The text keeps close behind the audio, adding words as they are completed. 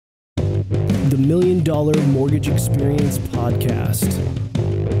the $1 Million Mortgage Experience podcast.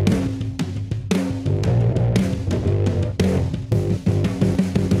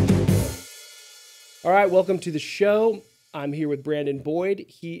 All right, welcome to the show. I'm here with Brandon Boyd.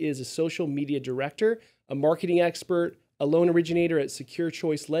 He is a social media director, a marketing expert, a loan originator at Secure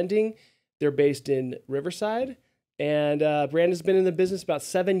Choice Lending. They're based in Riverside. And Brandon's been in the business about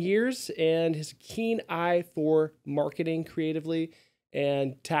 7 years and has a keen eye for marketing creatively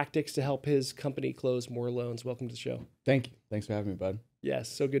and tactics to help his company close more loans. Welcome to the show. Thank you. Thanks for having me, bud. Yes,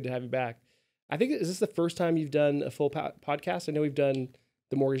 so good to have you back. I think, is this the first time you've done a full podcast? I know we've done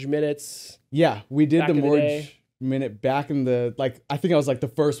the Mortgage Minutes. Yeah, we did the the Mortgage Minute back in the, I think I was the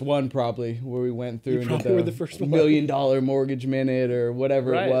first one probably where we went through You and probably were did the first the one. $1 Million Mortgage Minute or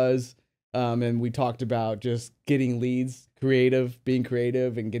whatever Right. it was. And we talked about just getting leads, being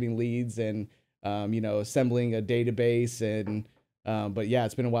creative and getting leads and, assembling a database. And, but yeah,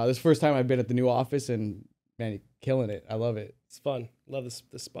 it's been a while. This is the first time I've been at the new office and man, you're killing it. I love it. It's fun. Love this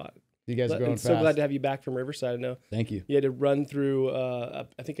spot. You guys are growing fast. So glad to have you back from Riverside. I know Thank you. you had to run through, I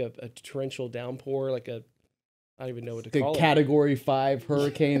think a torrential downpour, I don't even know what to call The it. Category 5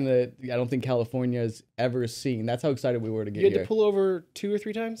 hurricane that I don't think California has ever seen. That's how excited we were to get You had here. to pull over 2 or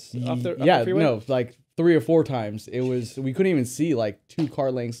 3 times off the freeway? No, 3 or 4 times. It was, we couldn't even see 2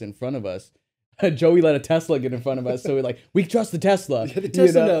 car lengths in front of us. Joey let a Tesla get in front of us, so we trust the Tesla. Yeah, the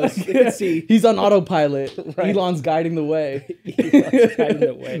Tesla knows. They can see. He's on autopilot. Right. Elon's guiding the way. Elon's guiding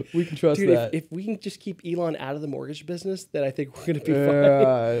the way. We can trust Dude, that. if we can just keep Elon out of the mortgage business, then I think we're going to be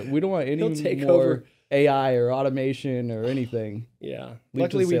fine. We don't want He'll take any more over. AI or automation or anything. Yeah. Leave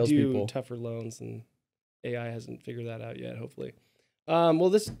to Luckily, the we do salespeople. tougher loans, and AI hasn't figured that out yet, hopefully.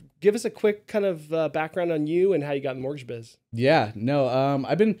 Give us a quick kind of background on you and how you got in the mortgage biz. Yeah, no,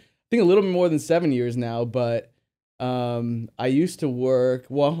 I've been, I think a little bit more than 7 years now, but I used to work,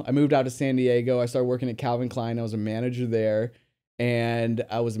 I moved out to San Diego. I started working at Calvin Klein. I was a manager there, and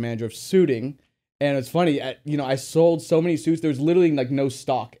I was a manager of suiting. And it's funny, I sold so many suits. There was literally no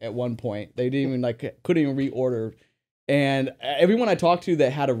stock at one point. They didn't even couldn't even reorder. And everyone I talked to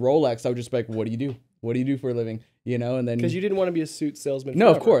that had a Rolex, I would just be like, what do you do? What do you do for a living? And then Because you didn't want to be a suit salesman no,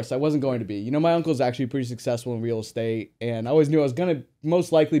 of forever. course, I wasn't going to be. My uncle's actually pretty successful in real estate, and I always knew I was going to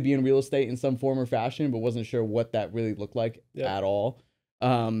most likely be in real estate in some form or fashion, but wasn't sure what that really looked like at all.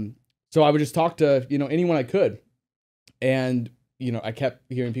 So I would just talk to, anyone I could. And, I kept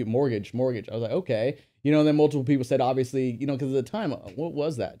hearing people, mortgage. I was like, okay. And then multiple people said, obviously, because at the time, what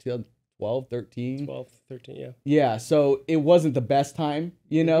was that? 2012, 13? 12, 13, yeah. Yeah, so it wasn't the best time,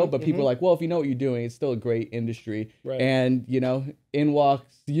 but people are like, well, if you know what you're doing, it's still a great industry. Right. And, in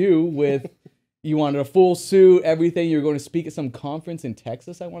walks you with, you wanted a full suit, everything. You were going to speak at some conference in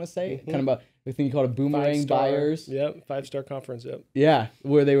Texas, I want to say. Kind of about the thing you call it boomerang 5-star, buyers. Yep, 5-star conference, yep. Yeah,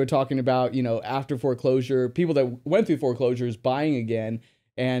 where they were talking about, after foreclosure, people that went through foreclosures buying again.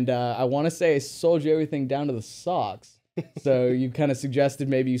 And I want to say I sold you everything down to the socks. So you kind of suggested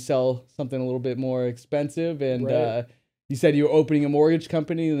maybe you sell something a little bit more expensive, and Right. You said you were opening a mortgage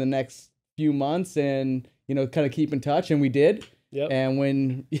company in the next few months, and kind of keep in touch, and we did. Yep. And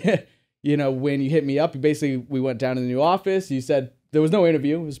when when you hit me up, we went down to the new office. You said there was no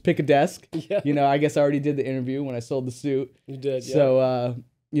interview; it was pick a desk. Yeah. I guess I already did the interview when I sold the suit. You did, yeah. So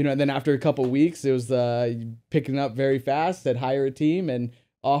and then after a couple of weeks, it was picking up very fast. Said hire a team, and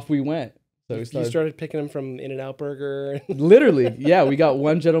off we went. So we You started picking them from In-N-Out Burger. Literally, yeah. We got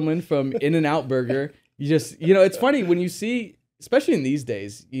one gentleman from In-N-Out Burger. You just, it's funny when you see, especially in these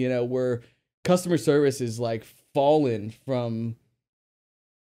days, where customer service is fallen from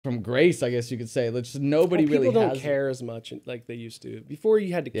grace, I guess you could say. Nobody really People don't has care as much like they used to. Before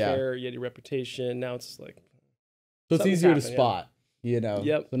you had to Yeah. care, you had your reputation. Now it's like, So it's something's easier to happened, spot, Yep.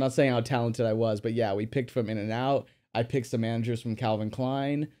 So I'm not saying how talented I was, but yeah, we picked from In-N-Out. I picked some managers from Calvin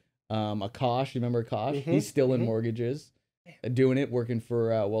Klein. Akash, you remember Akash? He's still in mortgages, doing it, working for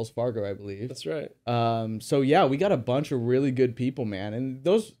Wells Fargo, I believe. That's right. So yeah, we got a bunch of really good people, man, and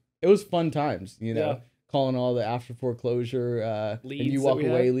it was fun times, Yeah. calling all the after foreclosure Leads and you that walk we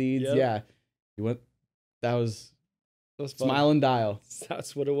away had. leads. Yep. Yeah, you went. That was That was fun. smile and dial.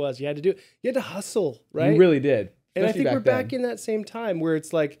 That's what it was. You had to do. You had to hustle, right? You really did. And I especially think we're then. back in that same time where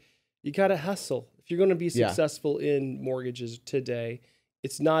it's like you got to hustle if you're going to be Yeah. successful in mortgages today.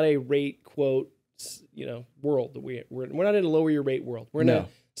 It's not a rate quote, world that we're not in a lower your rate world. We're in a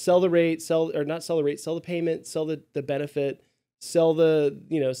sell the rate, sell the payment, sell the benefit, sell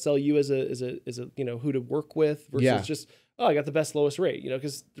you as a who to work with versus just I got the best lowest rate,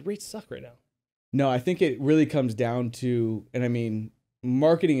 because the rates suck right now. No, I think it really comes down to, and I mean,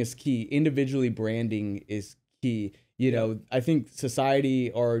 marketing is key. Individually branding is key. You know, I think society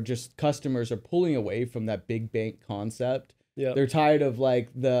or just customers are pulling away from that big bank concept. Yeah. They're tired of like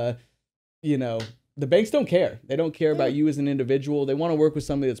the banks don't care. They don't care about you as an individual. They want to work with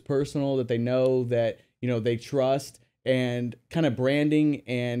somebody that's personal, that they know, that, you know, they trust, and kind of branding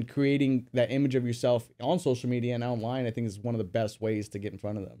and creating that image of yourself on social media and online, I think is one of the best ways to get in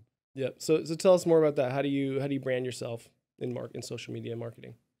front of them. Yep. So tell us more about that. How do you brand yourself in social media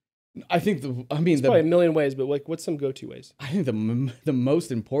marketing? I think there's probably a million ways, but like, what's some go-to ways? I think the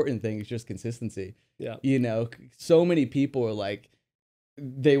most important thing is just consistency. Yeah. You know, so many people are like,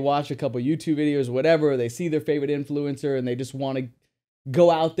 they watch a couple YouTube videos, whatever, they see their favorite influencer and they just want to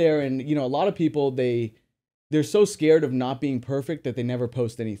go out there. And, you know, a lot of people, they're so scared of not being perfect that they never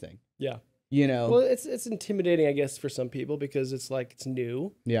post anything. Yeah. You know, well, it's intimidating, I guess, for some people because it's like, it's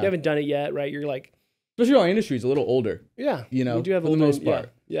new. Yeah. You haven't done it yet, right? You're like, especially our industry is a little older. Yeah. You know, we do have for the most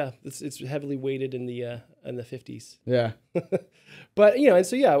part. Yeah. It's heavily weighted in the 50s. Yeah. But, you know, and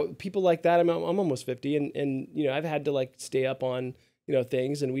so, yeah, people like that, I'm almost 50 and, you know, I've had to like stay up on, you know,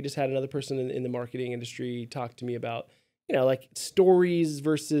 things. And we just had another person in the marketing industry talk to me about, you know, like stories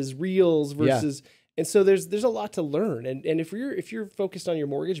versus reels versus, and so there's a lot to learn. And if you're focused on your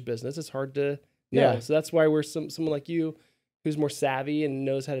mortgage business, it's hard to know. Yeah. So that's why someone like you who's more savvy and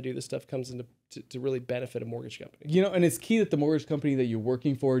knows how to do this stuff comes into to really benefit a mortgage company. You know, and it's key that the mortgage company that you're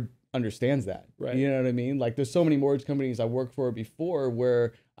working for understands that. Right. You know what I mean? Like there's so many mortgage companies I worked for before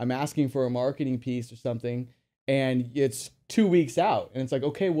where I'm asking for a marketing piece or something and it's 2 weeks out and it's like,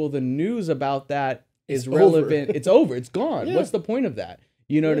 okay, well the news about that is relevant. It's over. It's gone. Yeah. What's the point of that?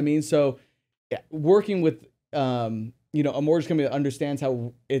 You know what I mean? So working with you know, a mortgage company that understands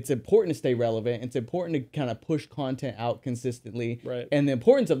how it's important to stay relevant. It's important to kind of push content out consistently. Right. And the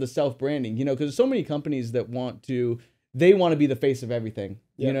importance of the self-branding, you know, because there's so many companies that want to be the face of everything.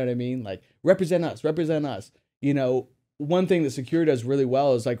 Yeah. You know what I mean? Like represent us. You know, one thing that Secure does really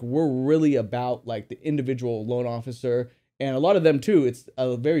well is like, we're really about like the individual loan officer. And a lot of them too, it's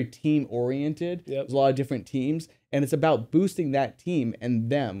a very team oriented. Yep. There's a lot of different teams and it's about boosting that team and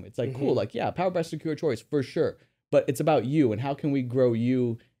them. It's like, cool. Like, yeah, powered by Secure Choice for sure. But it's about you and how can we grow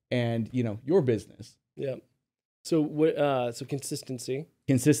you and, you know, your business. Yeah. So what? So consistency.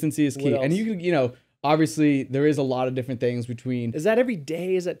 Consistency is key. And you can, you know, obviously there is a lot of different things between. Is that every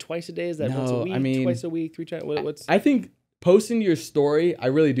day? Is that twice a day? Is that once a week? I mean, twice a week, 3 times? What's? I think posting your story. I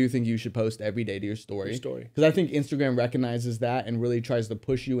really do think you should post every day to your story. Because I think Instagram recognizes that and really tries to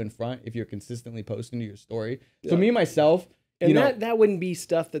push you in front if you're consistently posting to your story. Yeah. So me myself, and that wouldn't be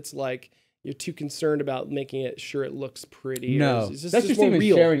stuff that's like, you're too concerned about making it sure it looks pretty. No, that's just even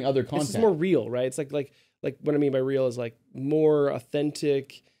real. Sharing other content. It's just more real, right? It's like what I mean by real is like more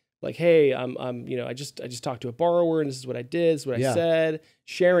authentic. Like, hey, I'm you know, I just talked to a borrower and this is what I did, this is what I said.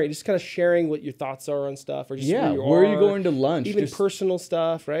 Sharing, just kind of sharing what your thoughts are on stuff, or just where are you going to lunch, even personal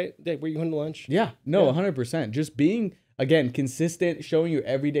stuff, right? Yeah, where are you going to lunch? Yeah, no, 100%. Just being again consistent, showing your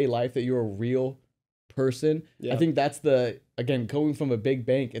everyday life that you're a real person. I think that's again, going from a big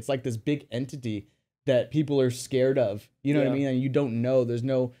bank, it's like this big entity that people are scared of. You know what I mean? And you don't know. There's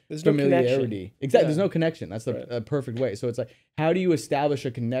no familiarity. Exactly. There's no connection. That's the perfect way. So it's like, how do you establish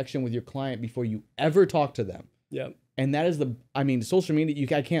a connection with your client before you ever talk to them? Yeah. And that is social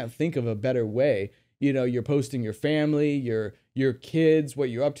media, I can't think of a better way. You know, you're posting your family, your kids, what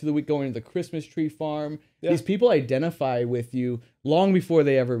you're up to the week, going to the Christmas tree farm. Yeah. These people identify with you long before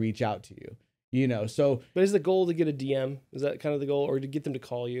they ever reach out to you. You know, so. But is the goal to get a DM? Is that kind of the goal, or to get them to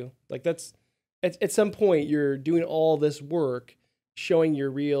call you? Like that's at some point you're doing all this work, showing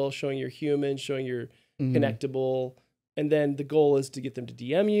you're real, showing you're human, showing you're connectable, and then the goal is to get them to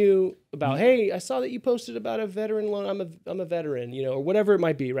DM you about, hey, I saw that you posted about a veteran loan. I'm a veteran, you know, or whatever it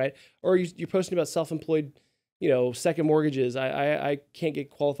might be, right? Or you're posting about self-employed, you know, second mortgages. I can't get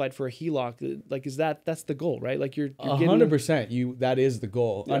qualified for a HELOC. Like, that's the goal, right? Like you're 100%. That is the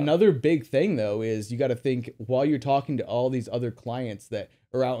goal. Yeah. Another big thing though is you got to think while you're talking to all these other clients that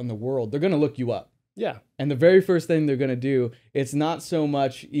are out in the world, they're going to look you up. Yeah. And the very first thing they're going to do, it's not so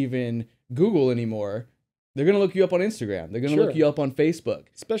much even Google anymore. They're going to look you up on Instagram. They're going to look you up on Facebook.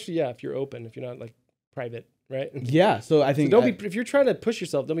 Especially, if you're open, if you're not like private, right? Yeah. So I think if you're trying to push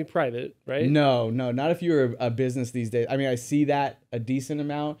yourself, don't be private, right? No, not if you're a business these days. I mean, I see that a decent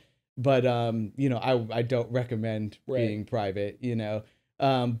amount, but you know, I don't recommend being private, you know.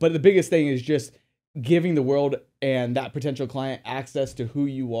 But the biggest thing is just giving the world and that potential client access to who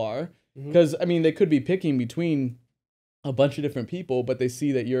you are. Because I mean, they could be picking between a bunch of different people, but they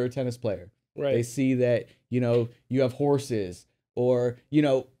see that you're a tennis player. Right. They see that, you know, you have horses, or, you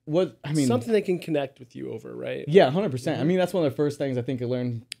know, something they can connect with you over, right? Yeah, 100%. I mean, that's one of the first things I think I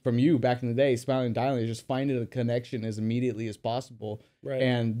learned from you back in the day, Smiling and Dialing, is just finding a connection as immediately as possible. Right.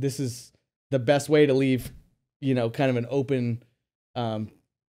 And this is the best way to leave, kind of an open, kind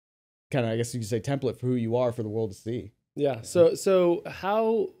of, I guess you could say, template for who you are for the world to see. Yeah. So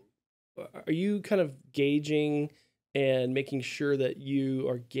how are you kind of gauging and making sure that you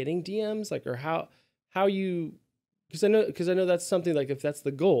are getting DMs, like, or how you, because I know that's something, like, if that's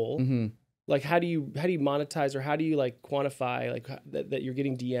the goal, Mm-hmm. like, how do you monetize, or how do you, like, quantify, like, that you're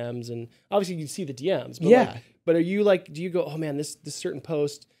getting DMs? And obviously you see the DMs, but Yeah. but are you, like, do you go, oh man, this certain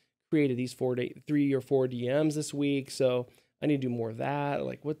post created these 3 or 4 DMs this week, so I need to do more of that?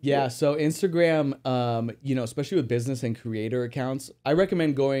 Like, what? Yeah, so Instagram, especially with business and creator accounts, I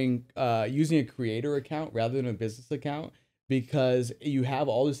recommend using a creator account rather than a business account, because you have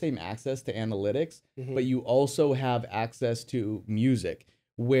all the same access to analytics, but you also have access to music,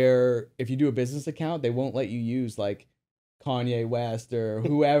 where if you do a business account, they won't let you use like Kanye West or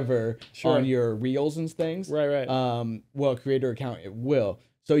whoever on your reels and things. Right. Well, creator account, it will.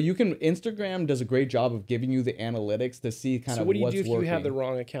 So Instagram does a great job of giving you the analytics to see kind of what's working. So what do you do if you have the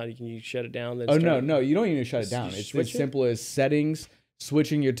wrong account? Can you shut it down? Then no, you don't even need to shut it down. It's as simple as settings,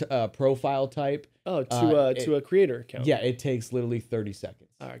 switching your profile type. Oh, to a creator account. Yeah, it takes literally 30 seconds.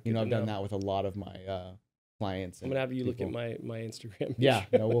 All right, I've done that with a lot of my clients. I'm gonna have you look at my Instagram. Yeah,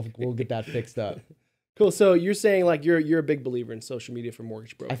 no, we'll get that fixed up. Cool. So you're saying, like, you're a big believer in social media for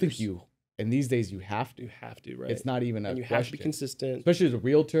mortgage brokers. I think and these days you have to. You have to, right? It's not even a and you question. have to be consistent. Especially as a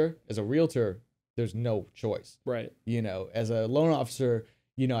realtor. As a realtor, there's no choice. Right. As a loan officer,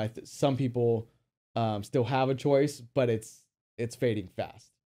 some people still have a choice, but it's fading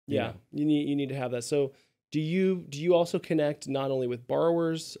fast. Yeah. You need to have that. So do you also connect not only with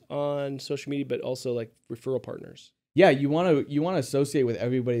borrowers on social media, but also like referral partners? Yeah, you want to associate with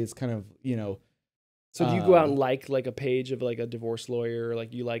everybody that's kind of, So do you go out and like a page of like a divorce lawyer, or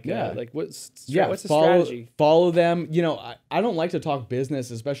like you like what's the strategy? Follow them. I don't like to talk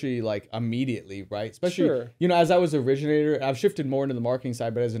business, especially like immediately, right? Especially as I was an originator, I've shifted more into the marketing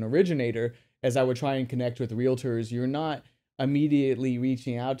side, but as an originator, as I would try and connect with realtors, you're not immediately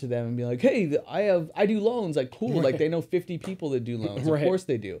reaching out to them and be like, hey, I do loans, like, cool. Right. Like, they know 50 people that do loans. Right. Of course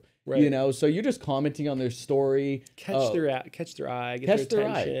they do. Right. So you're just commenting on their story, catch their eye, get their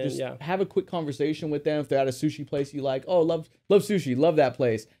attention. Just have a quick conversation with them. If they're at a sushi place you like, oh, love sushi, love that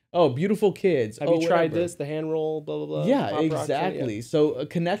place. Oh, beautiful kids. Have you tried this? The hand roll, blah blah blah. Yeah, exactly. Yeah. So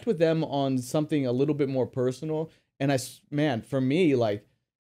connect with them on something a little bit more personal. And for me, like,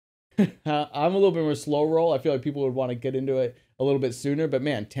 I'm a little bit more slow roll. I feel like people would want to get into it a little bit sooner, but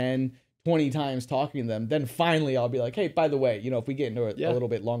man, 10, 20 times talking to them, then finally I'll be like, hey, by the way, if we get into a little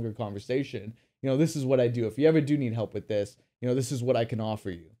bit longer conversation, this is what I do. If you ever do need help with this, this is what I can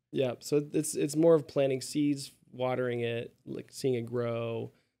offer you. Yeah. So it's more of planting seeds, watering it, like seeing it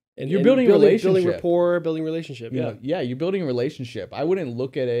grow. And you're building a relationship. Building rapport, building relationship. You're building a relationship. I wouldn't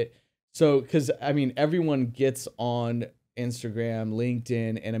look at it. So, because everyone gets on Instagram,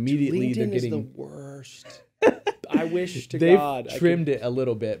 LinkedIn, and immediately they're getting is the worst. I wish to they've God trimmed it a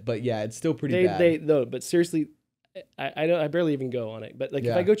little bit, but yeah, it's still pretty bad. But seriously, I barely even go on it. But like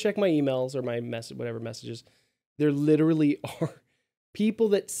if I go check my emails or my messages, there literally are people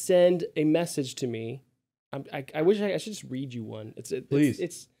that send a message to me. I wish I should just read you one.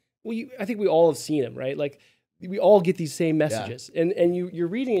 Please. I think we all have seen them, right? Like we all get these same messages, and you're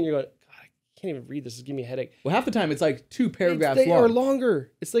reading and you're going, can't even read this. It's giving me a headache. Well, half the time it's like 2 paragraphs long. They are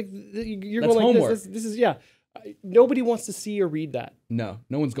longer. It's like you're That's going like homework. this is nobody wants to see or read that. No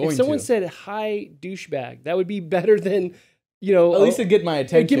one's going to. If someone said, hi, douchebag, that would be better than, at least it'd get my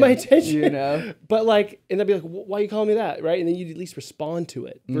attention. Get my attention. But like, and they'd be like, why are you calling me that? Right. And then you'd at least respond to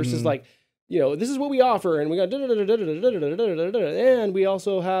it versus like, this is what we offer. And we got, and we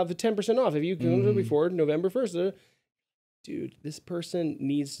also have 10% off if you come before November 1st. Dude, this person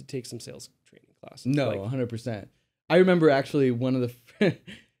needs to take some sales training classes. No, 100%. I remember actually one of the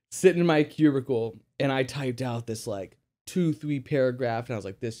sitting in my cubicle and I typed out this like 2-3 paragraph and I was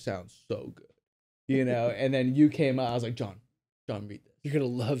like, this sounds so good, and then you came out. I was like, John, read this. You're going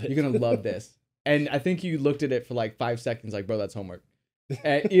to love it. You're going to love this. And I think you looked at it for like 5 seconds, like, bro, that's homework.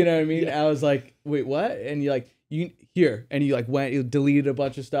 And, you know what I mean? Yeah. I was like, wait, what? And you're like, here. And you like you deleted a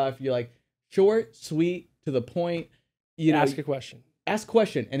bunch of stuff. You're like, short, sweet, to the point. Ask a question. Ask a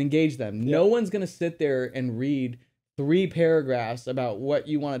question and engage them. Yep. No one's going to sit there and read 3 paragraphs about what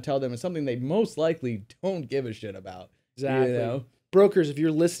you want to tell them is something they most likely don't give a shit about. Exactly. Brokers, if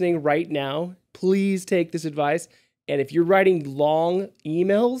you're listening right now, please take this advice. And if you're writing long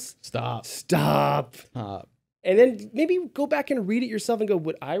emails, stop. And then maybe go back and read it yourself and go,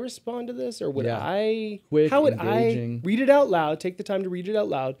 would I respond to this? Or would how would engaging. I read it out loud? Take the time to read it out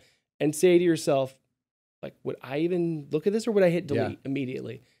loud and say to yourself, like, would I even look at this or would I hit delete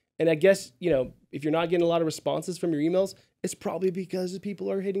immediately? And I guess, if you're not getting a lot of responses from your emails, it's probably because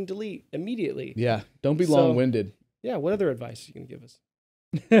people are hitting delete immediately. Yeah. Don't be long-winded. Yeah. What other advice are you going to give us?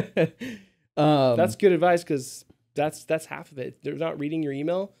 That's good advice because that's half of it. They're not reading your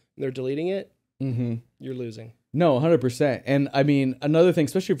email and they're deleting it. Mm-hmm. You're losing. No, 100%. And I mean, another thing,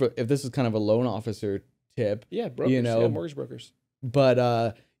 especially if this is kind of a loan officer tip. Yeah, brokers, mortgage brokers.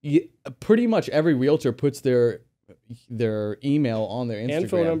 But pretty much every realtor puts their email on their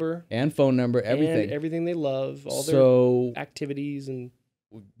Instagram. And phone number, everything. And everything they love, all their activities. And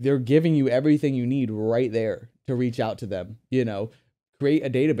they're giving you everything you need right there to reach out to them. Create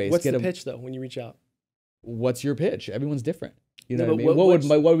a database. What's the pitch, though, when you reach out? What's your pitch? Everyone's different. You know what I mean?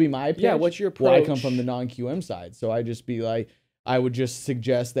 What would be my pitch? Yeah, what's your approach? Well, I come from the non-QM side, so I just be like, I would just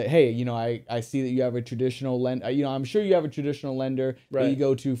suggest that, hey, I see that you have a traditional lender. I'm sure you have a traditional lender that you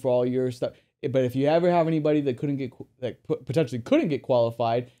go to for all your stuff. But if you ever have anybody that potentially couldn't get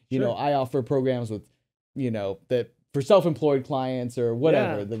qualified, I offer programs with, that for self-employed clients or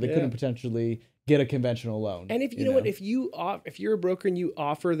whatever that they couldn't potentially get a conventional loan. And if what, if you're a broker and you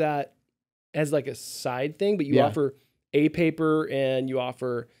offer that as like a side thing, but you offer a paper and you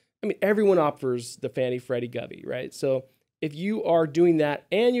offer, everyone offers the Fannie Freddie Govy, right? So if you are doing that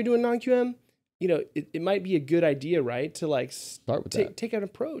and you're doing non-QM, it might be a good idea, right? To like start with take an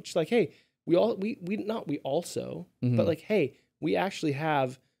approach like, hey, but like, hey, we actually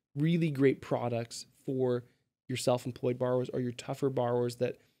have really great products for your self-employed borrowers or your tougher borrowers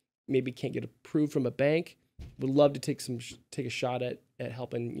that maybe can't get approved from a bank. Would love to take a shot at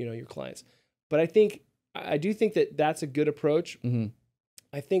helping, your clients. But I do think that that's a good approach. Mm-hmm.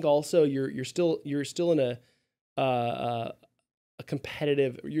 I think also you're still in a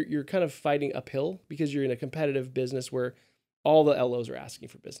competitive. You're kind of fighting uphill because you're in a competitive business where all the LOs are asking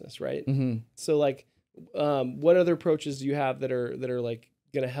for business, right? Mm-hmm. So like, what other approaches do you have that are like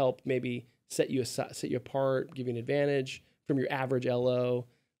going to help maybe set you apart, give you an advantage from your average LO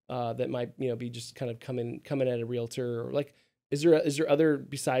that might be just kind of coming at a realtor, or like is there other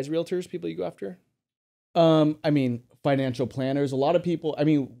besides realtors people you go after? Financial planners. A lot of people. I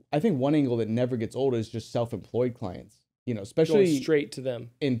think one angle that never gets old is just self-employed clients. Especially going straight to them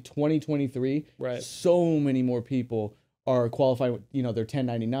in 2023. Right. So many more people are qualified with, they're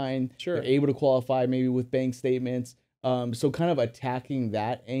 1099. Sure. They're able to qualify maybe with bank statements. So kind of attacking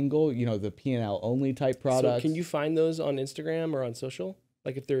that angle, the P&L only type products. So can you find those on Instagram or on social?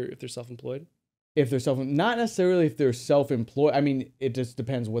 Like if they're self-employed? If they're not necessarily if they're self-employed. It just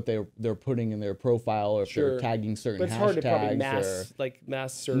depends what they're putting in their profile, or if they're tagging certain hashtags. But it's hard to probably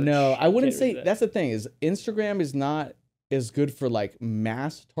mass search. No, I wouldn't say that's the thing is Instagram is not as good for like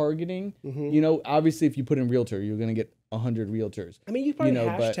mass targeting. Mm-hmm. Obviously if you put in realtor, you're going to get 100 realtors. You probably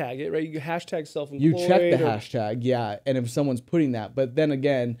hashtag it, right? You hashtag self-employed. You check the hashtag, yeah. And if someone's putting that, but then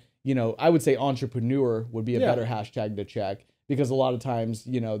again, I would say entrepreneur would be a better hashtag to check, because a lot of times,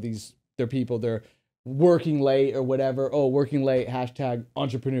 they're people, they're working late or whatever. Oh, working late, hashtag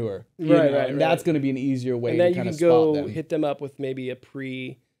entrepreneur. Right. That's going to be an easier way to kind of spot them. And then you can go hit them up with maybe a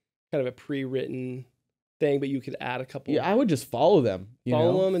pre-written thing, but you could add a couple. Yeah, I would just follow them.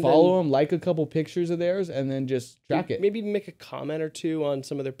 Follow them, like a couple pictures of theirs, and then just track it. Maybe make a comment or two on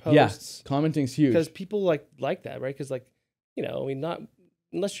some of their posts. Yes, commenting's huge. Because people like that, right? Because not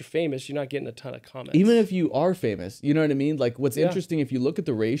unless you're famous, you're not getting a ton of comments. Even if you are famous, you know what I mean? Like what's interesting, if you look at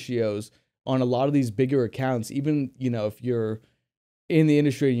the ratios on a lot of these bigger accounts, even, if you're in the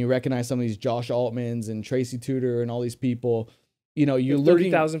industry and you recognize some of these Josh Altmans and Tracy Tudor and all these people, you're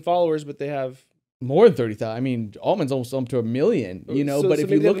 30,000 followers, but they have more than 30,000. Altman's almost up to 1 million, but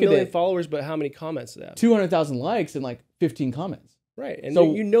if you look at it, followers, but how many comments do they have? 200,000 likes and like 15 comments. Right. And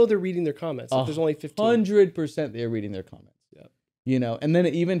so they're reading their comments. If there's only 15. 100% they're reading their comments. Yeah. And then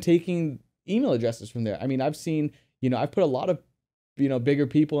even taking email addresses from there. I've seen, I've put a lot of, bigger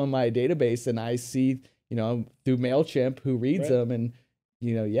people in my database, and I see, through MailChimp who reads them, and,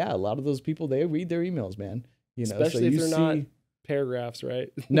 a lot of those people, they read their emails, man. Especially if they're not paragraphs,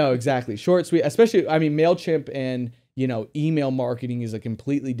 right? No, exactly. Short, sweet. Especially, MailChimp and, email marketing is a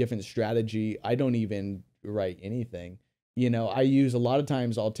completely different strategy. I don't even write anything. I use a lot of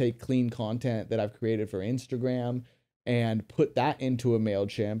times I'll take clean content that I've created for Instagram and put that into a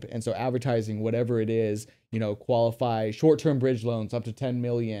MailChimp. And so advertising, whatever it is, qualify short-term bridge loans up to 10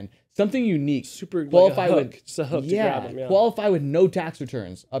 million, something unique. Super qualify like with, hook to grab them, qualify with no tax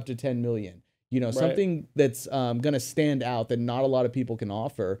returns up to 10 million. Something that's going to stand out that not a lot of people can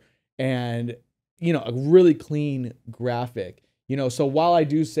offer. And, you know, a really clean graphic. You know, so while I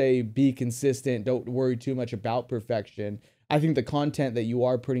do say be consistent, don't worry too much about perfection, I think the content that you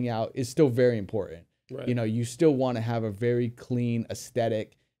are putting out is still very important. Right. You know, you still want to have a very clean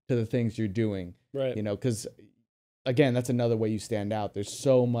aesthetic to the things you're doing. Right. You know, because again, that's another way you stand out. There's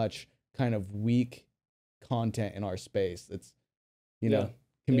so much kind of weak content in our space. It's, you know,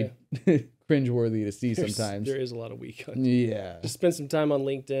 can be cringeworthy to see sometimes. There is a lot of weak content. Yeah. Just spend some time on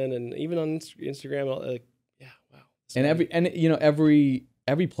LinkedIn and even on Instagram. Like, yeah, wow. And you know, every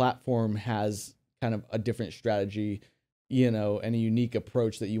platform has kind of a different strategy, you know, and a unique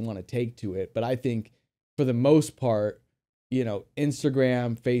approach that you want to take to it. But I think for the most part, you know,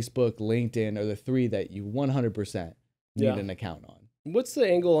 Instagram, Facebook, LinkedIn are the three that you 100% need an account on. What's the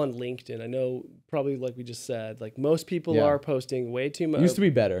angle on LinkedIn? I know probably like we just said, like most people are posting way too much. Used to be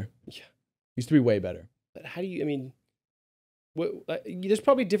better. Yeah. Used to be way better. But how do you, I mean, there's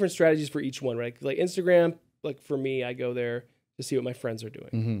probably different strategies for each one, right? Like Instagram, like for me, I go there to see what my friends are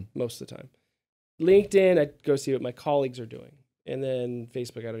doing most of the time. LinkedIn, I go see what my colleagues are doing. And then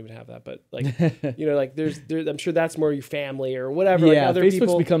Facebook, I don't even have that, but like, you know, like there's, I'm sure that's more your family or whatever. Yeah, like other Facebook's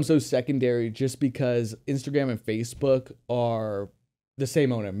people become so secondary just because Instagram and Facebook are the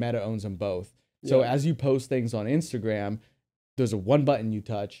same owner. Meta owns them both. So as you post things on Instagram, there's a one button you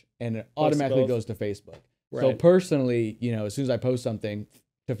touch and it automatically goes to Facebook. Right. So personally, you know, as soon as I post something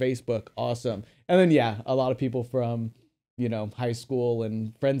to Facebook, awesome. And then, a lot of people from, you know, high school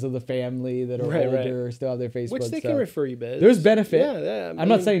and friends of the family that are older still have their Facebook. Which they can refer you, biz. There's benefit. Yeah, I'm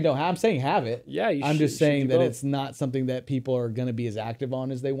not saying don't have, I'm saying have it. Yeah, I'm just saying that it's not something that people are going to be as active on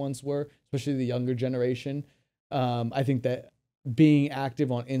as they once were, especially the younger generation. I think that being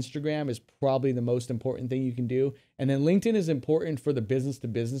active on Instagram is probably the most important thing you can do. And then LinkedIn is important for the business to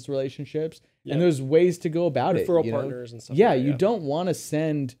business relationships. Yep. And there's ways to go about it. Referral partners and stuff. Yeah, you don't want to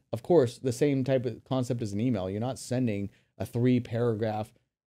send, of course, the same type of concept as an email. You're not sending a 3-paragraph,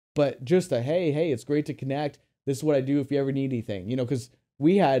 but just a, hey, it's great to connect. This is what I do if you ever need anything, you know, because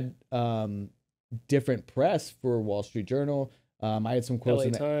we had different press for Wall Street Journal. I had some quotes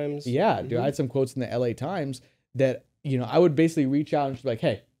in the Times. Yeah, dude, I had some quotes in the LA Times that, you know, I would basically reach out and just be like,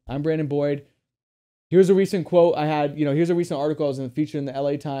 hey, I'm Brandon Boyd. Here's a recent quote I had, you know, here's a recent article I was featured in the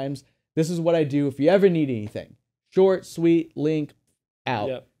LA Times. This is what I do if you ever need anything. Short, sweet, link,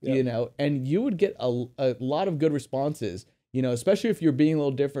 out, you know, and you would get a lot of good responses, you know, especially if you're being a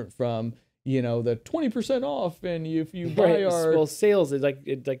little different from, you know, the 20% off. And if you buy our... Well, sales is like,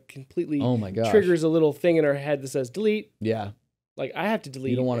 it like completely gosh, triggers a little thing in our head that says delete. Yeah. Like I have to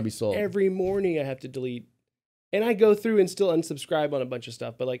delete. You don't want to be sold. Every morning I have to delete. And I go through and still unsubscribe on a bunch of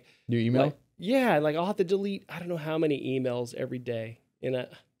stuff, but like... Your email? Like, yeah, like I'll have to delete, I don't know how many emails every day. And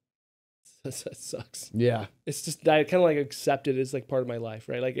that sucks. Yeah. It's just, I kind of like accept it as like part of my life,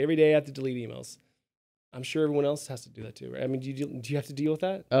 right? Like every day I have to delete emails. I'm sure everyone else has to do that too, right? I mean, do you have to deal with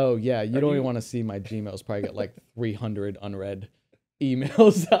that? Oh, yeah. You don't even want to see my Gmails. Probably get like 300 unread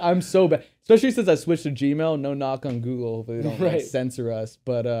emails. I'm so bad. Especially since I switched to Gmail. No knock on Google. Hopefully they don't like, censor us.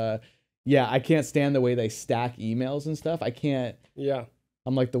 But yeah, I can't stand the way they stack emails and stuff. I can't. Yeah.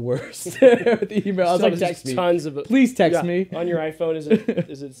 I'm like the worst with the email. I was like, text me. Tons of Please text me. On your iPhone,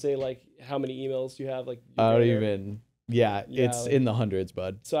 does it say like how many emails you have? Like I don't even. Yeah, it's like, in the hundreds,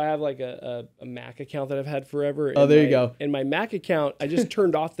 bud. So I have like a Mac account that I've had forever. Oh, there you go. And my Mac account, I just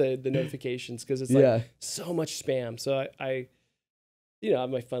turned off the notifications because it's like so much spam. So I you know, I have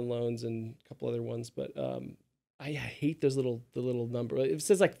my FundLoans and a couple other ones, but I hate those the little number. If it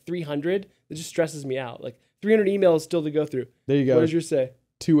says like 300, it just stresses me out. Like 300 emails still to go through. There you go. What does yours say?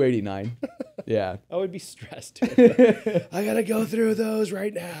 289. Yeah. I would be stressed. I gotta go through those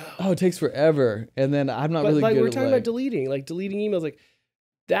right now. Oh, it takes forever, and then I'm not really like good. We're talking about deleting emails. Like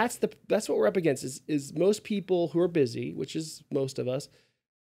that's what we're up against. Is most people who are busy, which is most of us.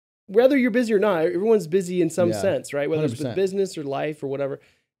 Whether you're busy or not, everyone's busy in some sense, right? Whether 100%. It's with business or life or whatever.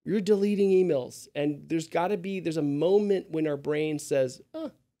 You're deleting emails, and there's a moment when our brain says,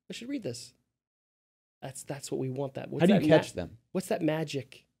 "Oh, I should read this." That's what we want. How do you catch them? What's that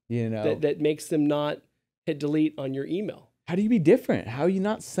magic? You know, that makes them not hit delete on your email. How do you be different? How are you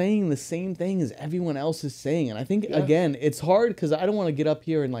not saying the same thing as everyone else is saying? And I think again, it's hard because I don't want to get up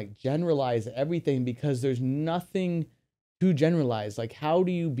here and like generalize everything because there's nothing to generalize. Like, how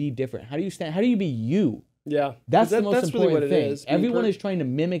do you be different? How do you stand? How do you be you? Yeah, that's the most important really what thing. It is. Everyone is trying to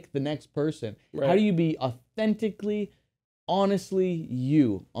mimic the next person. Right. How do you be authentically, honestly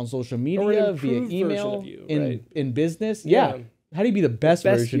you on social media, via email, in business? Yeah. How do you be the best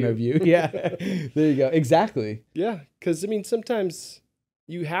version of you? Yeah. There you go. Exactly. Yeah. Because, I mean, sometimes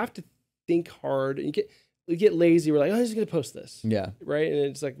you have to think hard. And we get lazy. We're like, oh, I'm just gonna post this. Yeah. Right. And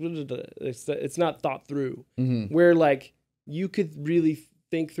it's like, it's not thought through. Mm-hmm. Where like you could really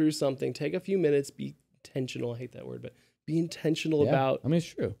think through something, take a few minutes, be intentional. I hate that word, but be intentional about. I mean, it's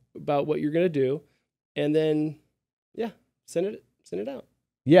true. About what you're gonna do, and then send it out.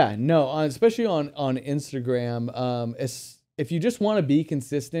 Yeah, no, especially on Instagram. If you just want to be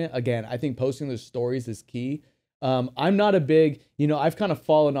consistent, again, I think posting those stories is key. I'm not a big, I've kind of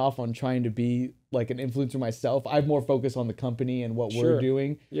fallen off on trying to be like an influencer myself. I've more focused on the company and what we're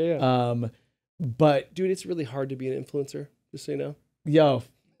doing. Yeah. But dude, it's really hard to be an influencer, just so you know. Yo,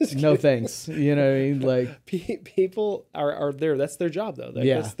 no thanks. You know what I mean? Like people are there. That's their job though.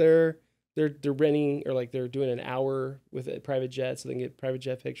 That's they're renting, or like they're doing an hour with a private jet so they can get private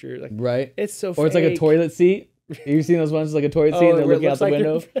jet picture. Like, right. It's so Or it's like a toilet seat. You've seen those ones like a toilet seat and they're looking out the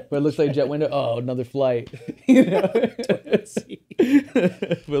window where it looks like a jet window. Oh, another flight. Toilet seat. Where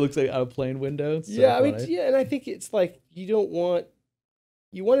it looks like a plane window. It's so I mean, and I think it's like you want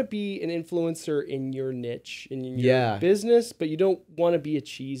to be an influencer in your niche, in your business, but you don't want to be a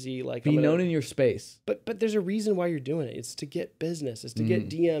cheesy, like be known in your space. But there's a reason why you're doing it. It's to get business. It's to get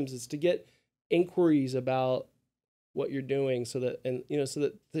DMs. It's to get inquiries about what you're doing, so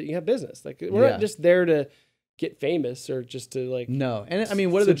that you have business. Like we're not just there to get famous or just to like. No, and I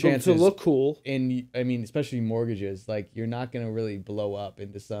mean, what are the chances to look cool? And I mean, especially mortgages, like you're not gonna really blow up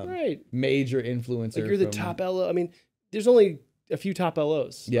into some major influencer. Like you're the top LO. I mean, there's only a few top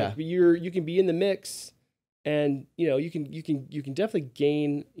LOs. Yeah, like you can be in the mix, and you can definitely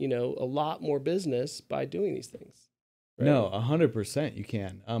gain a lot more business by doing these things. Right? No, 100% you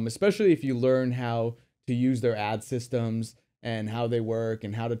can. Especially if you learn how to use their ad systems and how they work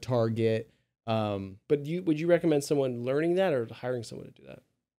and how to target. But would you recommend someone learning that or hiring someone to do that?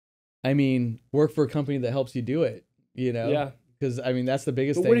 I mean, work for a company that helps you do it. Yeah. Because I mean, that's the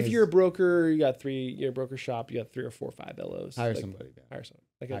biggest thing. What if you're a broker? You're a broker shop. You got 3 or 4 or 5 LOs. Hire somebody.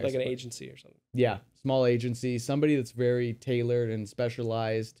 Like an agency or something. Yeah, small agency, somebody that's very tailored and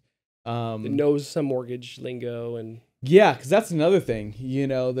specialized. That knows some mortgage lingo and. Yeah, because that's another thing,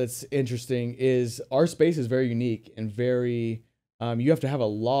 that's interesting is our space is very unique and very, you have to have a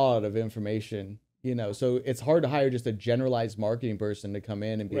lot of information, so it's hard to hire just a generalized marketing person to come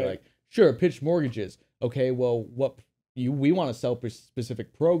in and be like, sure, pitch mortgages. Okay, well, we want to sell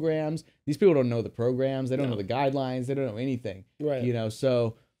specific programs. These people don't know the programs. They don't know the guidelines. They don't know anything. Right.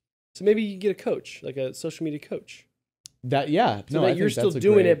 So maybe you get a coach, like a social media coach. That, yeah. So that you're still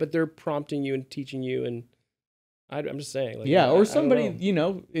doing it, but they're prompting you and teaching you and. I'm just saying. Like, or somebody,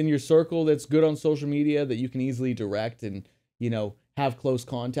 in your circle that's good on social media that you can easily direct and, have close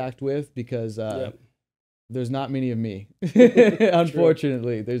contact with because there's not many of me.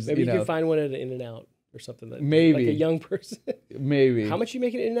 Unfortunately. There's, maybe you can find one at an In-N-Out or something. Maybe. Like a young person. Maybe. How much you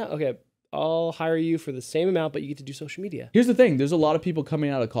make it In-N-Out? Okay, I'll hire you for the same amount, but you get to do social media. Here's the thing. There's a lot of people coming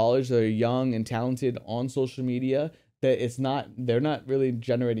out of college that are young and talented on social media. That they're not really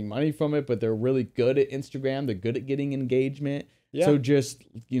generating money from it, but they're really good at Instagram. They're good at getting engagement. Yeah. So just,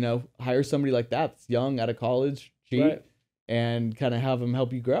 hire somebody like that that's young, out of college, cheap, and kind of have them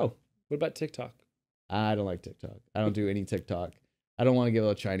help you grow. What about TikTok? I don't like TikTok. I don't do any TikTok. I don't want to give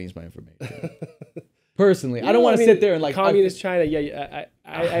a Chinese my information. Personally, I don't want to sit there and like communist China. Yeah,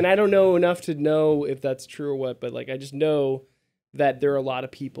 and I don't know enough to know if that's true or what, but like I just know that there are a lot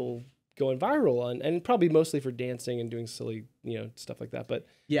of people going viral on, and probably mostly for dancing and doing silly, stuff like that. But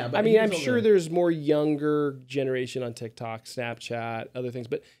I mean, I'm sure there's more younger generation on TikTok, Snapchat, other things.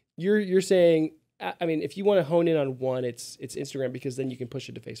 But you're saying, I mean, if you want to hone in on one, it's Instagram, because then you can push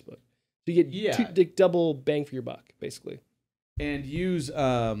it to Facebook. So you get double bang for your buck, basically. And use,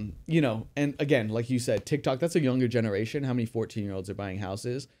 and again, like you said, TikTok, that's a younger generation. How many 14-year-olds are buying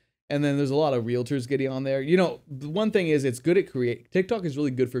houses? And then there's a lot of realtors getting on there. The one thing is it's good at TikTok is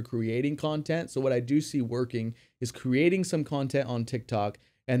really good for creating content. So what I do see working is creating some content on TikTok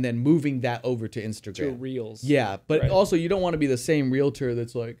and then moving that over to Instagram. To Reels. Yeah, but also you don't want to be the same realtor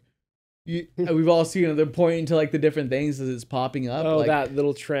that's like, we've all seen they're pointing to like the different things as it's popping up. Oh, like, that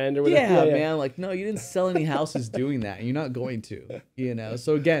little trend or whatever. Yeah, man. Like, no, you didn't sell any houses doing that. And you're not going to,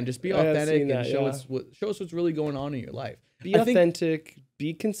 So again, just be authentic and show us what's really going on in your life. Be authentic.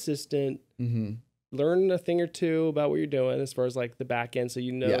 Be consistent, learn a thing or two about what you're doing as far as like the back end, so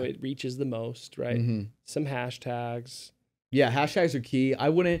it reaches the most, right? Some hashtags. Yeah, hashtags are key. I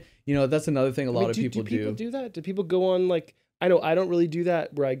wouldn't, that's another thing a lot of people do. Do people do that? Do people go on like, I know I don't really do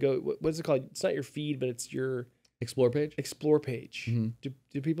that where I go, what's it called? It's not your feed, but it's your Explore page? Explore page.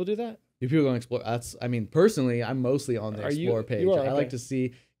 Do people do that? Do people go on Explore? Personally, I'm mostly on the Explore page. I like to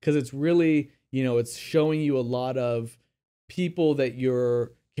see, because it's really, it's showing you a lot of people that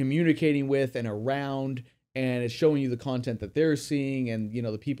you're communicating with and around, and it's showing you the content that they're seeing, and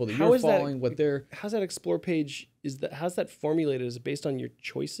the people that you're following, what they're. How's that explore page? How's that formulated? Is it based on your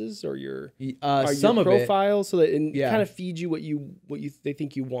choices or your some your of profile, so that it kind of feeds you what they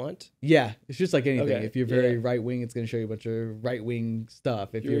think you want? Yeah, it's just like anything. Okay. If you're very right wing, it's going to show you a bunch of right wing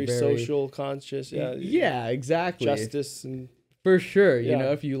stuff. If you're very social conscious, yeah, exactly. Justice and. For sure.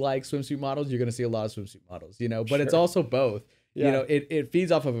 If you like swimsuit models, you're going to see a lot of swimsuit models, but it's also both. Yeah. It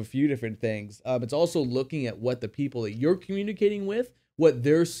feeds off of a few different things. It's also looking at what the people that you're communicating with, what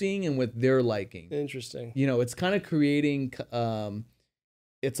they're seeing and what they're liking. Interesting. It's kind of creating,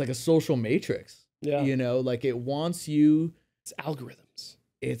 it's like a social matrix. Yeah. Like it wants you. It's algorithms.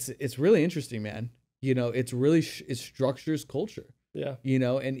 It's really interesting, man. It's really, it structures culture. Yeah.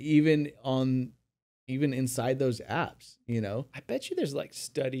 And even inside those apps, I bet you there's like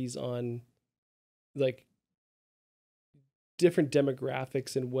studies on like different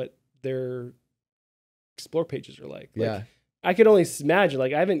demographics and what their explore pages are like. Yeah. I could only imagine,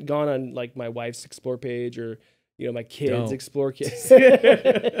 like, I haven't gone on like my wife's explore page or, my kids' explore kids.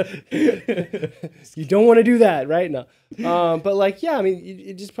 You don't want to do that, right? No. But like, yeah, I mean,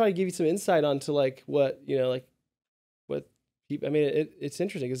 it just probably give you some insight onto like what, like what people, I mean, it's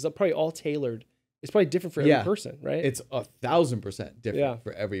interesting because it's probably all tailored. It's probably different for every person, right? It's 1,000% different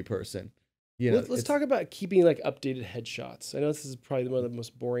for every person. Let's talk about keeping like updated headshots. I know this is probably one of the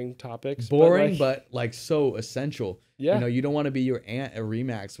most boring topics. Boring, but like so essential. Yeah. You don't want to be your aunt at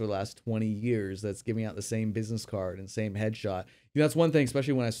Remax for the last 20 years that's giving out the same business card and same headshot. That's one thing,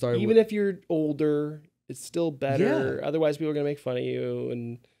 especially when I started. Even if you're older, it's still better. Yeah. Otherwise, people are going to make fun of you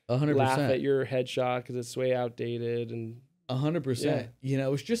and 100%. Laugh at your headshot because it's way outdated. And 100%.